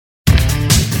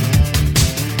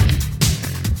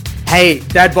Hey,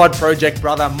 Dad Bod Project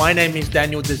brother, my name is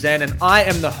Daniel Dezan and I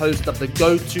am the host of the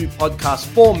go-to podcast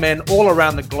for men all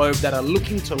around the globe that are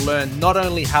looking to learn not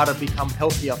only how to become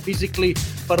healthier physically,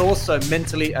 but also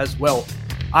mentally as well.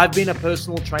 I've been a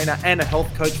personal trainer and a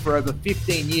health coach for over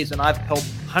 15 years and I've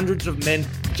helped hundreds of men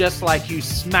just like you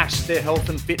smash their health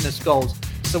and fitness goals.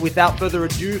 So without further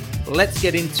ado, let's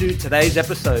get into today's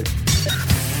episode.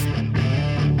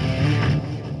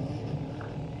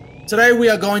 Today we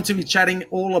are going to be chatting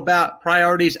all about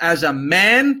priorities as a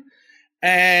man,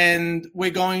 and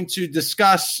we're going to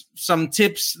discuss some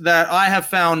tips that I have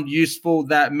found useful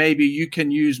that maybe you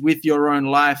can use with your own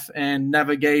life and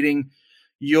navigating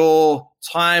your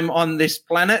time on this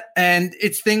planet. And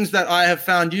it's things that I have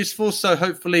found useful, so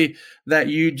hopefully that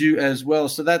you do as well.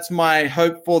 So that's my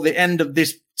hope for the end of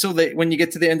this, when you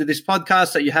get to the end of this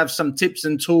podcast, that you have some tips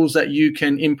and tools that you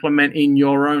can implement in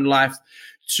your own life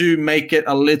to make it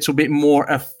a little bit more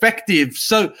effective.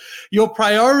 So your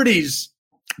priorities,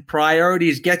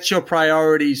 get your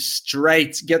priorities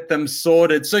straight, get them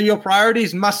sorted. So your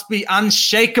priorities must be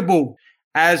unshakable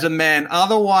as a man.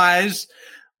 Otherwise,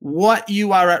 what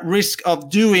you are at risk of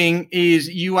doing is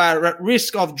you are at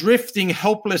risk of drifting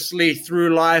helplessly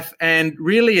through life and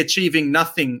really achieving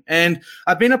nothing. And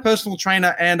I've been a personal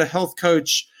trainer and a health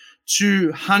coach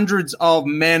to hundreds of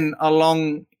men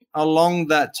along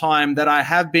that time that I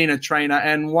have been a trainer.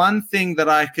 And one thing that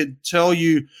I could tell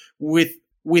you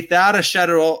without a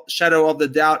shadow of the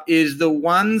doubt is the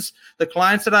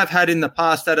clients that I've had in the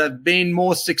past that have been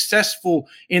more successful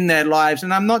in their lives.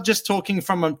 And I'm not just talking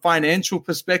from a financial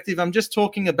perspective. I'm just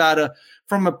talking about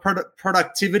from a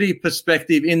productivity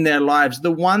perspective in their lives.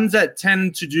 The ones that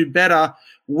tend to do better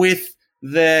with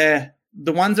their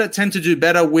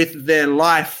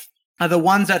life are the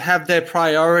ones that have their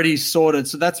priorities sorted.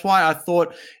 So that's why I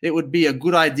thought it would be a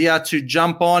good idea to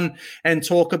jump on and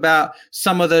talk about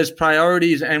some of those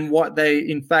priorities and what they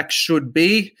in fact should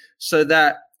be, so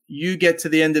that you get to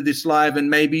the end of this live and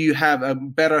maybe you have a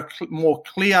better, more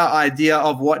clear idea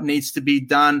of what needs to be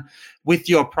done with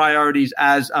your priorities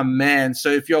as a man.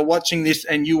 So if you're watching this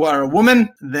and you are a woman,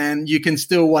 then you can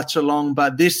still watch along.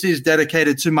 But this is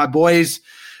dedicated to my boys.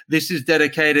 This is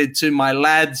dedicated to my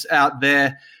lads out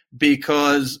there,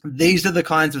 because these are the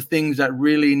kinds of things that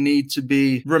really need to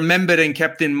be remembered and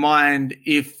kept in mind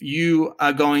if you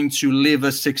are going to live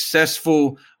a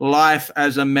successful life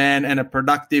as a man and a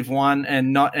productive one,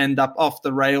 and not end up off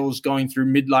the rails going through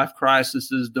midlife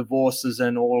crises, divorces,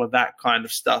 and all of that kind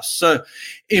of stuff. So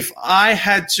if I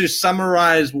had to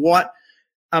summarize what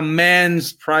a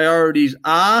man's priorities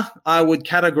are, I would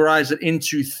categorize it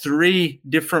into three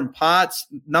different parts.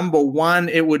 Number one,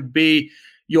 it would be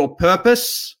your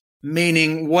purpose,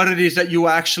 meaning what it is that you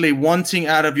are actually wanting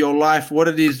out of your life, what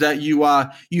it is that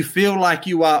you feel like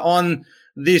you are on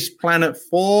this planet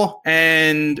for.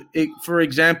 And for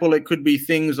example, it could be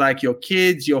things like your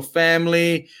kids, your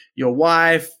family, your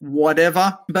wife,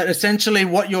 whatever. But essentially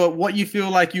what you feel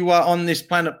like you are on this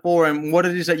planet for, and what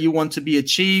it is that you want to be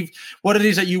achieved, what it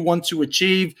is that you want to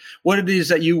achieve, what it is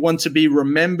that you want to be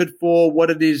remembered for, what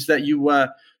it is that you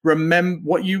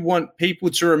what you want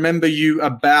people to remember you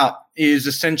about, is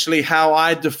essentially how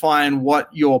I define what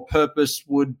your purpose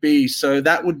would be. So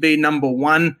that would be number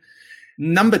one.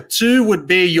 Number two would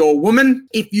be your woman.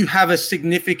 If you have a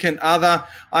significant other,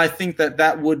 I think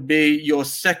that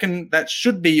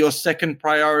should be your second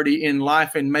priority in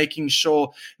life, and making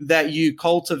sure that you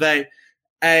cultivate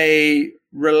a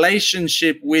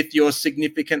relationship with your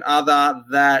significant other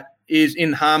that is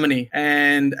in harmony.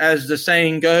 And as the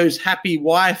saying goes, happy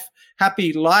wife,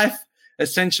 happy life.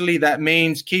 Essentially, that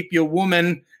means keep your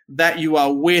woman that you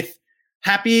are with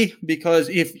happy, because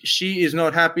if she is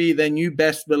not happy, then you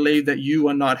best believe that you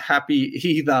are not happy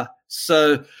either.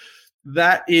 So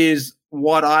that is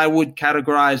what I would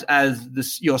categorize as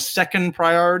your second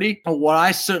priority, or what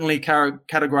I certainly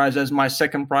categorize as my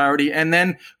second priority. And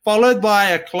then followed by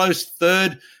a close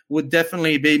third would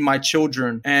definitely be my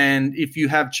children. And if you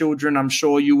have children, I'm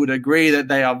sure you would agree that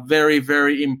they are very,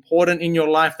 very important in your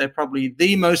life. They're probably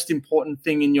the most important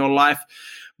thing in your life.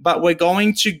 But we're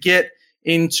going to get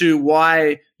into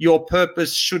why your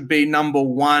purpose should be number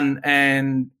one,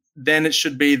 and then it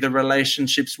should be the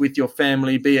relationships with your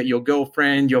family, be it your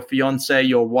girlfriend, your fiance,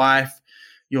 your wife,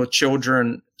 your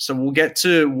children. So we'll get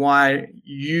to why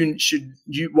you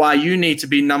need to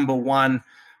be number one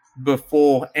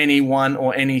before anyone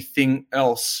or anything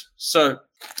else. So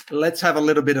let's have a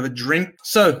little bit of a drink.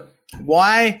 So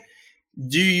why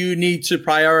do you need to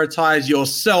prioritize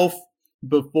yourself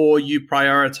before you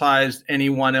prioritize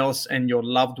anyone else and your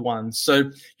loved ones? So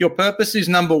your purpose is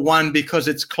number one because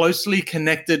it's closely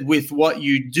connected with what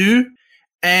you do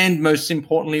and most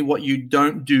importantly, what you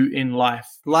don't do in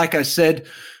life. Like I said,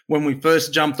 when we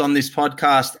first jumped on this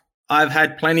podcast, I've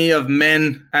had plenty of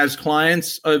men as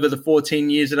clients over the 14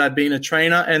 years that I've been a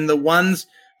trainer, and the ones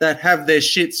that have their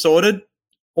shit sorted,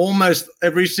 almost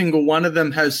every single one of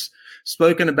them has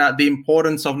spoken about the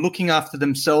importance of looking after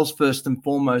themselves first and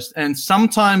foremost. And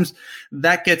sometimes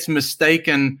that gets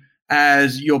mistaken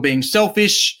as you're being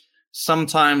selfish.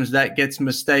 Sometimes that gets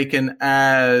mistaken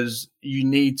as you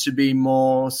need to be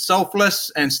more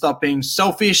selfless and stop being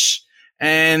selfish.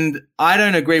 And I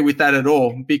don't agree with that at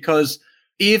all, because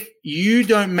if you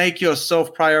don't make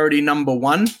yourself priority number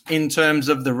one in terms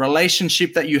of the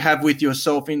relationship that you have with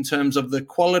yourself, in terms of the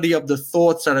quality of the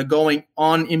thoughts that are going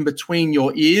on in between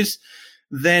your ears,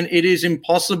 then it is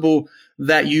impossible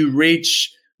that you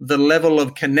reach the level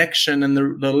of connection and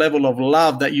the level of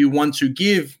love that you want to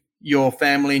give your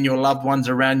family and your loved ones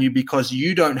around you, because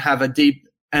you don't have a deep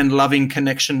and loving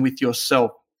connection with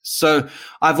yourself. So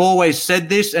I've always said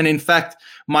this, and in fact,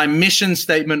 my mission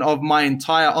statement of my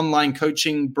entire online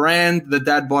coaching brand, the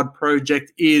Dad Bod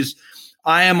Project, is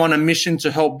I am on a mission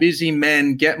to help busy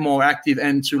men get more active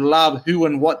and to love who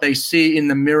and what they see in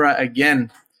the mirror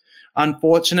again.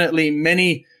 Unfortunately,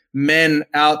 many men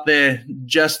out there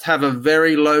just have a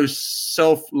very low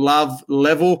self-love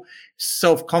level.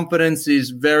 Self-confidence is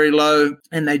very low,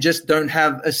 and they just don't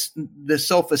have the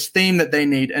self-esteem that they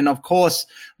need. And of course,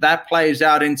 that plays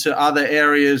out into other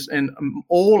areas and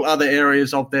all other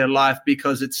areas of their life,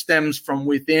 because it stems from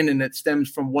within and it stems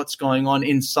from what's going on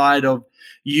inside of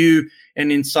you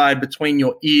and inside between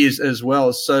your ears as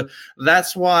well. So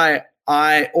that's why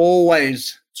I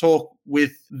always talk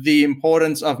with the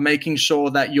importance of making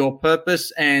sure that your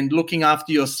purpose and looking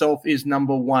after yourself is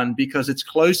number one, because it's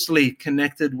closely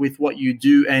connected with what you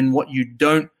do and what you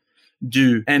don't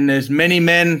do. And there's many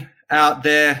men out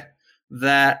there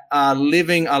that are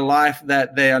living a life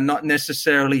that they are not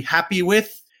necessarily happy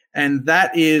with. And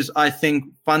that is, I think,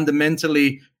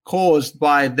 fundamentally caused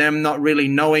by them not really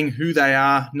knowing who they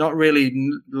are, not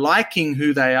really liking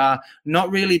who they are, not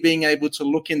really being able to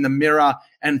look in the mirror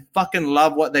and fucking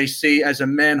love what they see as a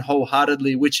man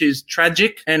wholeheartedly, which is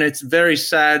tragic. And it's very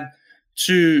sad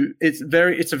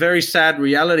it's a very sad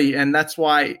reality. And that's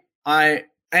why I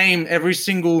aim every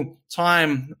single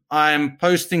time I'm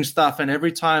posting stuff and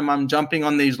every time I'm jumping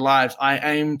on these lives, I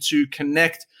aim to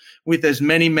connect with as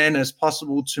many men as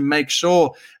possible to make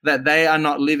sure that they are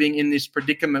not living in this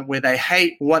predicament where they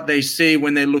hate what they see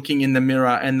when they're looking in the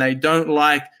mirror and they don't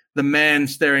like the man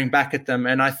staring back at them.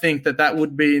 And I think that that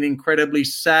would be an incredibly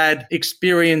sad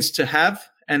experience to have.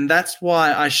 And that's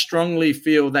why I strongly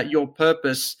feel that your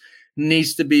purpose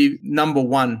needs to be number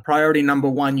one, priority number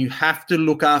one. You have to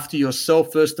look after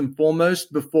yourself first and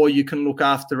foremost before you can look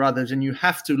after others. And you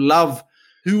have to love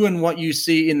who and what you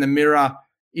see in the mirror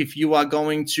if you are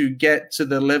going to get to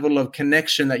the level of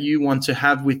connection that you want to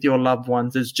have with your loved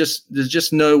ones. There's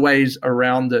just no ways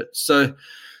around it. So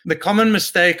the common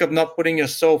mistake of not putting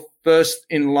yourself first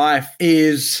in life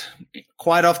is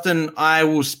quite often I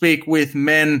will speak with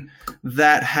men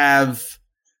that have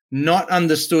not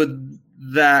understood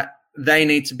that they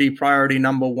need to be priority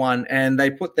number one, and they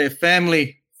put their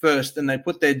family first and they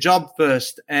put their job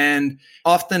first, and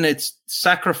often it's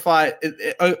sacrifice.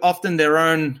 Often their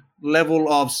own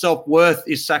level of self-worth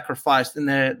is sacrificed and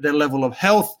their level of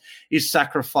health is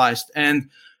sacrificed.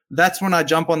 And that's when I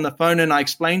jump on the phone and I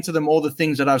explain to them all the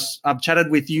things that I've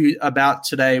chatted with you about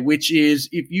today, which is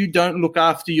if you don't look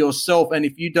after yourself and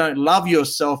if you don't love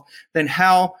yourself, then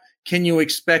how can you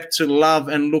expect to love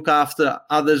and look after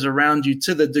others around you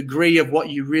to the degree of what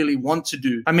you really want to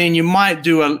do? I mean, you might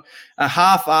do a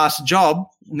half-assed job,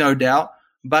 no doubt,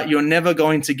 but you're never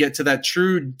going to get to that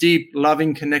true, deep,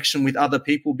 loving connection with other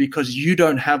people because you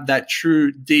don't have that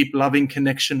true, deep, loving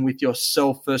connection with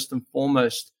yourself first and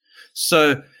foremost.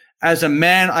 So as a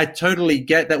man, I totally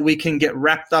get that we can get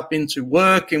wrapped up into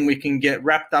work and we can get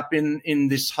wrapped up in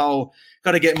this whole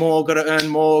got to get more, got to earn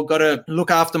more, got to look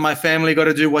after my family, got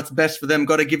to do what's best for them,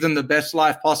 got to give them the best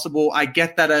life possible. I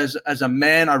get that as a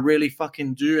man, I really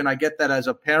fucking do. And I get that as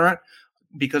a parent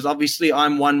because obviously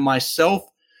I'm one myself.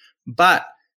 But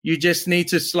you just need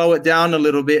to slow it down a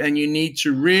little bit and you need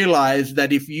to realize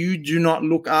that if you do not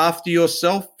look after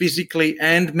yourself physically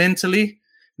and mentally,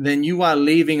 then you are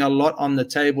leaving a lot on the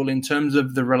table in terms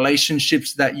of the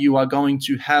relationships that you are going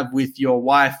to have with your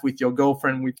wife, with your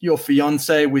girlfriend, with your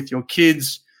fiance, with your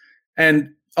kids. And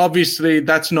obviously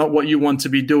that's not what you want to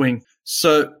be doing.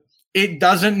 So it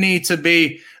doesn't need to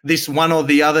be this one or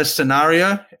the other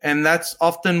scenario. And that's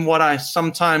often what I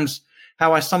sometimes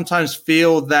how I sometimes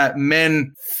feel that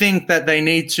men think that they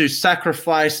need to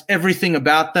sacrifice everything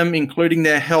about them, including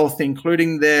their health,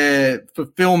 including their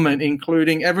fulfillment,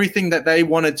 including everything that they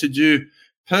wanted to do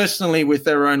personally with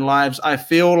their own lives. I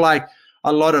feel like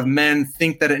a lot of men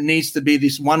think that it needs to be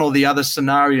this one or the other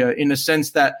scenario, in a sense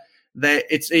that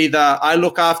it's either I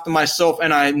look after myself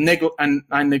and I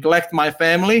neglect my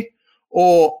family,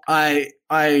 or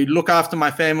I look after my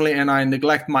family and I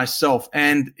neglect myself.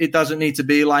 And it doesn't need to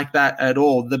be like that at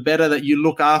all. The better that you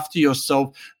look after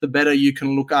yourself, the better you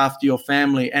can look after your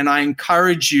family. And I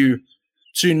encourage you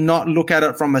to not look at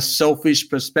it from a selfish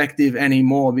perspective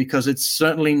anymore, because it's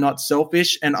certainly not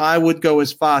selfish. And I would go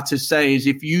as far to say is,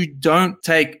 if you don't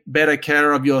take better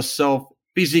care of yourself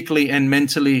physically and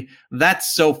mentally,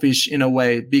 that's selfish in a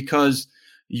way, because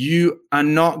you are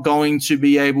not going to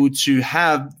be able to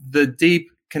have the deep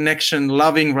connection,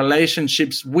 loving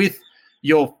relationships with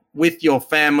your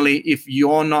family if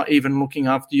you're not even looking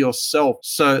after yourself.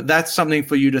 So that's something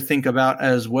for you to think about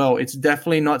as well. It's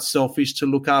definitely not selfish to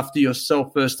look after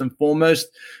yourself first and foremost.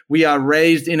 We are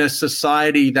raised in a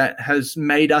society that has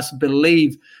made us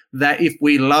believe that if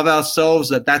we love ourselves,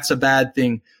 that's a bad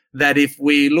thing. That if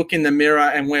we look in the mirror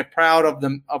and we're proud of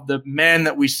the man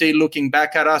that we see looking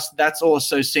back at us, that's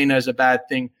also seen as a bad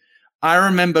thing. I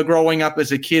remember growing up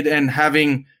as a kid and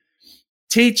having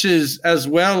teachers as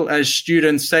well as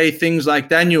students say things like,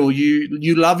 Daniel,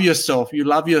 you love yourself, you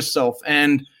love yourself.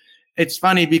 And it's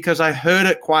funny because I heard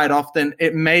it quite often.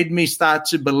 It made me start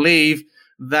to believe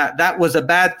that was a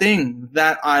bad thing,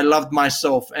 that I loved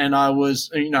myself. And I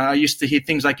used to hear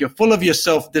things like, you're full of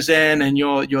yourself, Dazan, and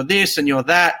you're this and you're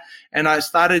that. And I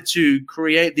started to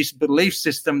create this belief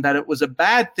system that it was a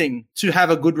bad thing to have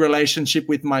a good relationship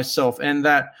with myself, and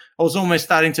that I was almost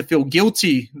starting to feel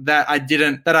guilty that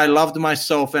I loved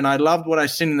myself and I loved what I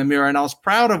seen in the mirror. And I was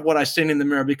proud of what I seen in the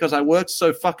mirror because I worked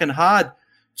so fucking hard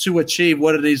to achieve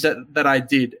what it is that I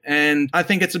did. And I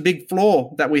think it's a big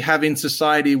flaw that we have in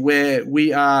society, where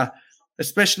we are,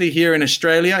 especially here in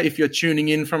Australia, if you're tuning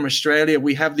in from Australia,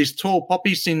 we have this tall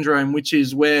poppy syndrome, which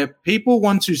is where people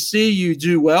want to see you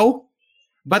do well,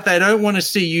 but they don't want to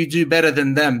see you do better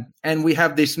than them. And we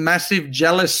have this massive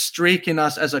jealous streak in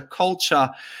us as a culture,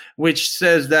 which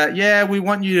says that, yeah, we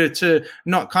want you to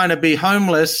not kind of be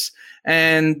homeless,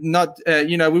 and not,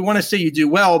 we want to see you do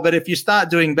well. But if you start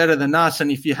doing better than us,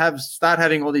 and if you start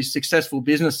having all these successful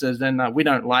businesses, then we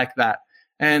don't like that.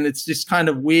 And it's this kind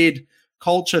of weird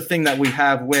culture thing that we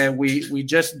have, where we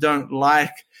just don't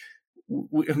like,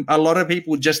 a lot of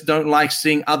people just don't like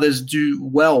seeing others do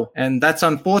well. And that's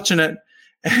unfortunate.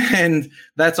 And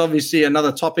that's obviously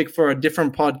another topic for a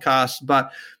different podcast.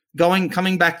 But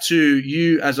coming back to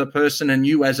you as a person and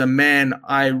you as a man,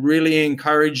 I really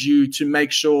encourage you to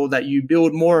make sure that you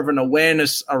build more of an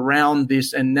awareness around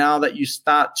this. And now that you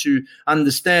start to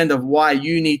understand of why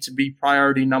you need to be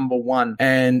priority number one,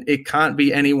 and it can't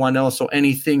be anyone else or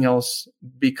anything else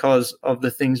because of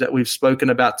the things that we've spoken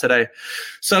about today.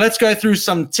 So let's go through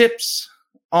some tips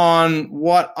on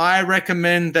what I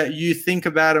recommend that you think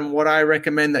about and what I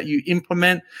recommend that you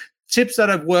implement. Tips that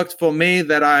have worked for me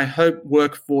that I hope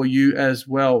work for you as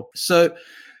well. So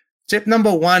tip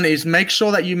number one is make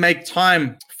sure that you make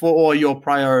time for all your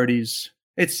priorities.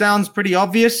 It sounds pretty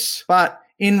obvious, but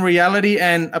in reality,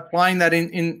 and applying that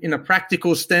in a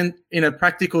practical sense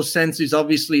is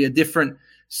obviously a different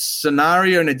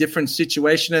scenario and a different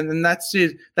situation. And then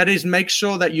that is make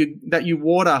sure that you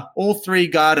water all three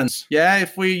gardens. Yeah.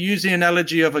 If we use the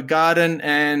analogy of a garden,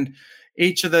 and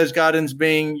each of those gardens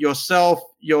being yourself,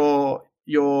 your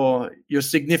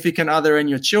significant other, and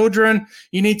your children,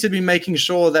 you need to be making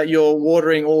sure that you're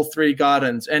watering all three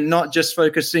gardens, and not just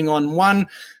focusing on one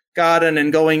garden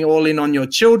and going all in on your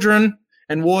children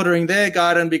and watering their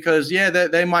garden, because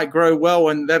they might grow well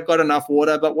and they've got enough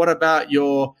water, but what about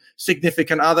your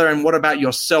significant other, and what about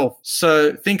yourself?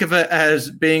 So think of it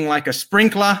as being like a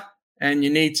sprinkler, and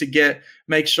you need to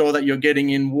make sure that you're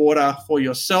getting in water for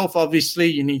yourself. Obviously,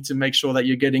 you need to make sure that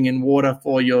you're getting in water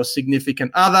for your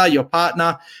significant other, your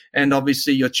partner, and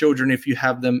obviously your children if you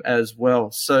have them as well.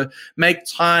 So make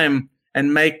time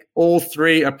and make all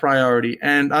three a priority,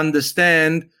 and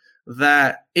understand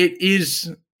that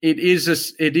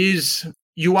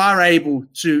you are able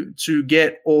to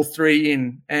get all three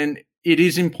in, and it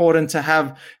is important to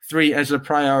have three as a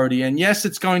priority. And yes,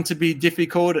 it's going to be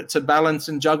difficult to balance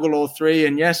and juggle all three.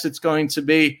 And yes, it's going to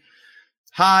be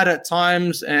hard at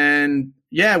times. And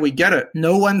yeah, we get it.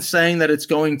 No one's saying that it's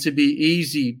going to be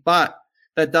easy, but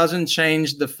that doesn't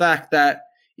change the fact that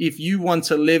if you want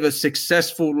to live a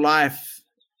successful life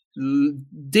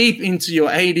deep into your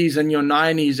 80s and your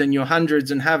 90s and your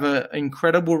hundreds and have an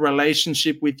incredible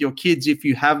relationship with your kids if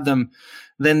you have them,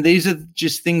 then these are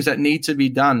just things that need to be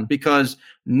done, because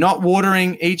not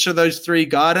watering each of those 3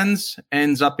 gardens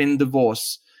ends up in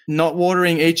divorce. Not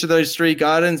watering each of those 3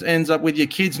 gardens ends up with your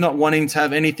kids not wanting to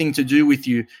have anything to do with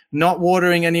you. Not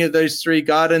watering any of those 3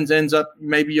 gardens ends up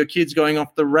maybe your kids going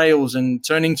off the rails and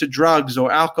turning to drugs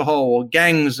or alcohol or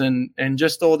gangs and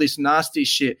just all this nasty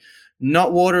shit.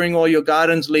 Not watering all your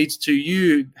gardens leads to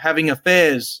you having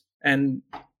affairs, and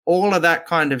all of that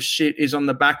kind of shit is on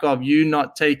the back of you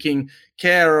not taking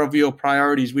care of your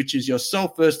priorities, which is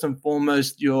yourself first and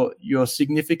foremost, your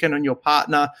significant and your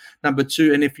partner, number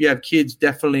 2, and if you have kids,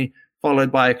 definitely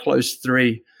followed by a close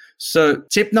 3. So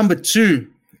tip number 2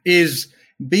 is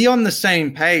be on the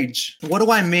same page. What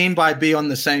do I mean by be on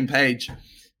the same page?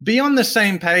 Be on the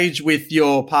same page with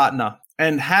your partner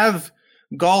and have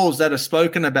goals that are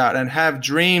spoken about and have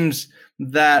dreams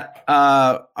that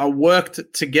are worked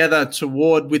together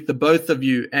toward with the both of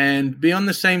you, and be on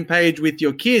the same page with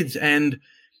your kids. And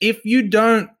if you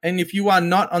don't, and if you are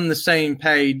not on the same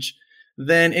page,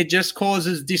 then it just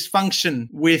causes dysfunction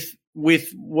with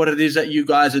what it is that you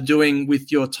guys are doing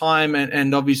with your time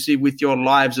and obviously with your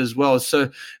lives as well.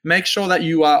 So make sure that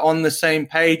you are on the same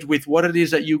page with what it is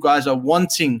that you guys are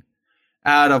wanting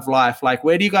out of life. Like,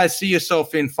 where do you guys see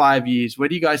yourself in 5 years? Where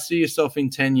do you guys see yourself in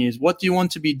 10 years? What do you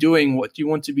want to be doing? What do you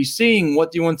want to be seeing?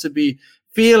 What do you want to be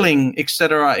feeling, et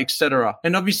cetera, et cetera?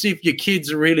 And obviously, if your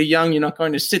kids are really young, you're not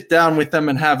going to sit down with them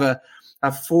and have a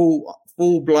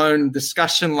full-blown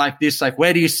discussion like this. Like,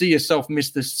 where do you see yourself,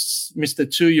 Mr.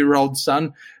 2-year-old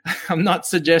son? I'm not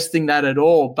suggesting that at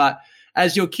all. But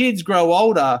as your kids grow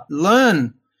older,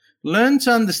 learn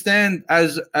to understand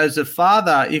as a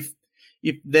father, if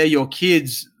they're your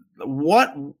kids,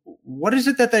 what is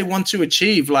it that they want to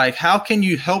achieve? Like, how can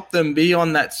you help them be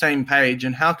on that same page?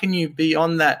 And how can you be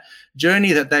on that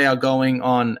journey that they are going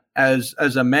on as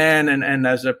a man and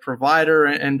as a provider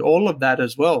and all of that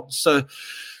as well? So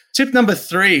tip number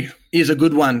 3 is a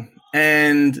good one.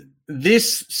 And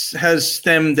this has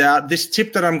stemmed out, this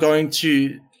tip that I'm going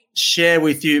to share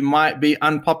with you might be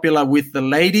unpopular with the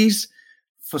ladies.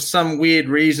 For some weird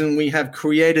reason, we have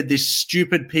created this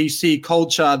stupid PC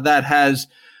culture that has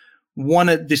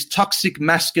wanted this toxic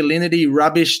masculinity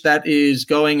rubbish that is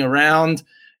going around.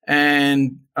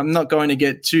 And I'm not going to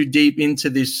get too deep into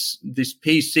this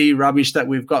PC rubbish that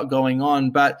we've got going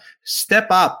on, but step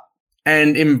up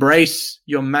and embrace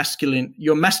your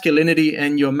masculinity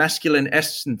and your masculine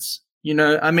essence. You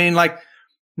know, I mean, like,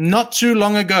 not too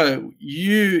long ago,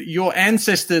 your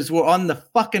ancestors were on the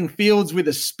fucking fields with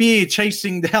a spear,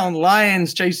 chasing down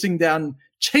lions, chasing down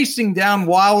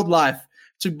wildlife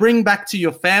to bring back to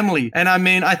your family. And I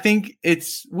mean, I think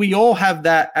we all have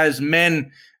that as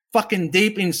men fucking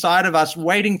deep inside of us,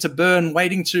 waiting to burn,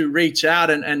 waiting to reach out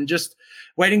and just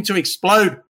waiting to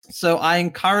explode. So I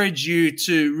encourage you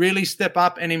to really step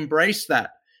up and embrace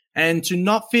that. And to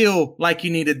not feel like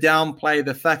you need to downplay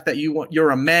the fact that you're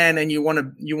a man and you want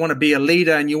to be a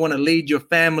leader and you want to lead your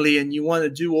family and you want to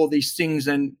do all these things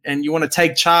and you want to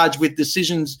take charge with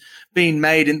decisions being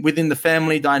made within the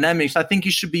family dynamics. I think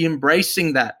you should be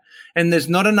embracing that. And there's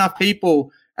not enough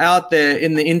people out there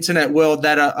in the internet world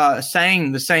that are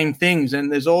saying the same things.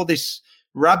 And there's all this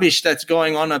rubbish that's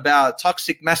going on about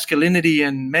toxic masculinity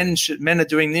and men are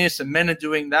doing this and men are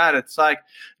doing that. It's like,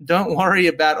 don't worry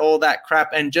about all that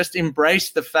crap and just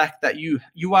embrace the fact that you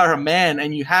are a man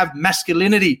and you have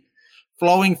masculinity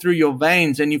flowing through your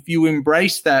veins. And if you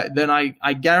embrace that, then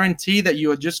I guarantee that you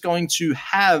are just going to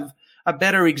have a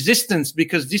better existence,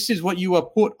 because this is what you are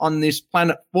put on this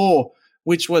planet for,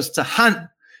 which was to hunt,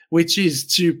 which is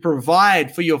to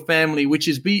provide for your family, which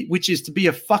is to be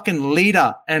a fucking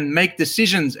leader and make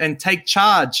decisions and take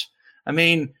charge. I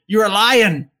mean, you're a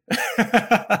lion.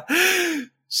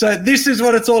 So this is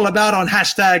what it's all about on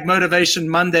 #Motivation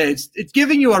Monday. It's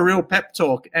giving you a real pep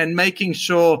talk and making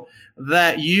sure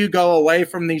that you go away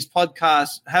from these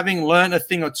podcasts having learned a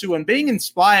thing or two and being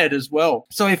inspired as well.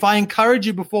 So if I encourage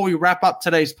you before we wrap up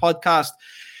today's podcast,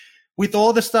 with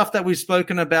all the stuff that we've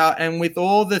spoken about and with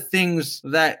all the things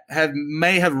that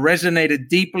may have resonated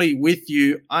deeply with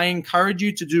you, I encourage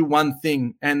you to do one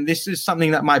thing. And this is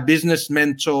something that my business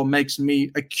mentor makes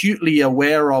me acutely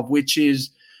aware of, which is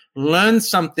learn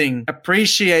something,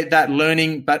 appreciate that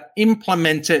learning, but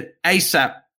implement it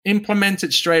ASAP. Implement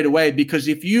it straight away, because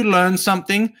if you learn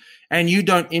something and you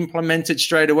don't implement it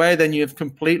straight away, then you have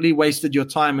completely wasted your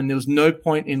time and there was no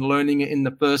point in learning it in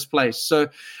the first place. So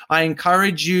I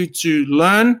encourage you to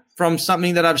learn from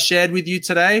something that I've shared with you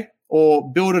today, or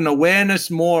build an awareness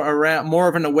more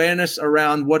of an awareness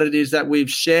around what it is that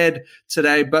we've shared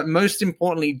today. But most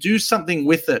importantly, do something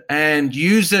with it and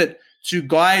use it to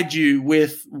guide you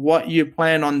with what you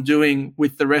plan on doing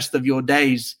with the rest of your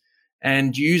days,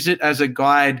 and use it as a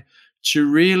guide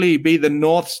to really be the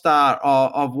North Star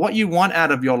of what you want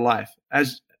out of your life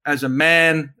as a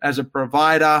man, as a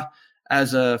provider,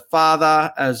 as a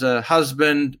father, as a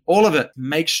husband, all of it.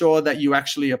 Make sure that you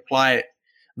actually apply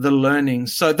the learning.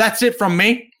 So that's it from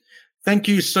me. Thank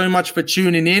you so much for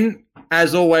tuning in.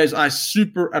 As always, I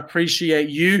super appreciate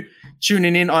you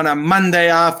tuning in on a Monday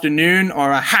afternoon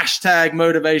or a hashtag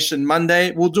Motivation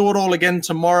Monday. We'll do it all again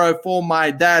tomorrow for my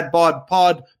Dad Bod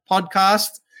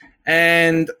podcast.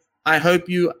 And I hope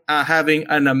you are having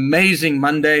an amazing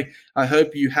Monday. I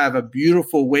hope you have a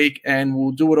beautiful week, and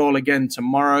we'll do it all again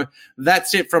tomorrow.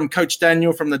 That's it from Coach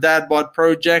Daniel from the Dad Bod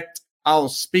Project. I'll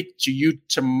speak to you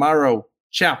tomorrow.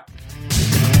 Ciao.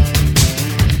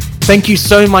 Thank you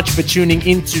so much for tuning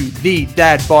into the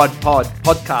Dad Bod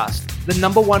podcast, the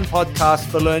 #1 podcast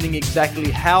for learning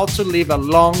exactly how to live a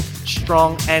long,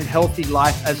 strong, and healthy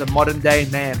life as a modern day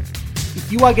man. If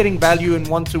you are getting value and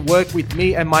want to work with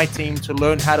me and my team to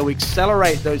learn how to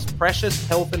accelerate those precious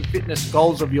health and fitness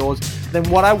goals of yours, then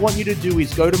what I want you to do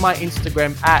is go to my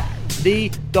Instagram at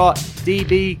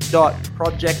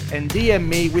the.db.project and DM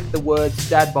me with the words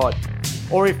DadBod.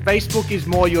 Or if Facebook is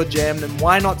more your jam, then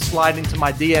why not slide into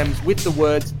my DMs with the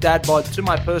words DadBod to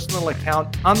my personal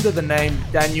account under the name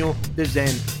Daniel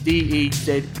Dezen,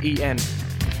 Dezen.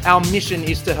 Our mission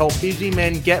is to help busy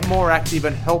men get more active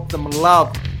and help them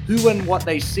love who and what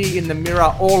they see in the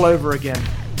mirror all over again.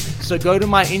 So go to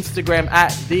my Instagram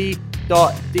at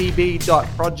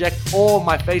the.db.project or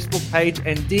my Facebook page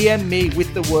and DM me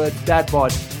with the word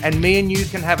DadBod, and me and you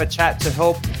can have a chat to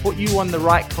help put you on the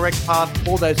correct path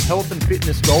for those health and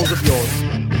fitness goals of yours.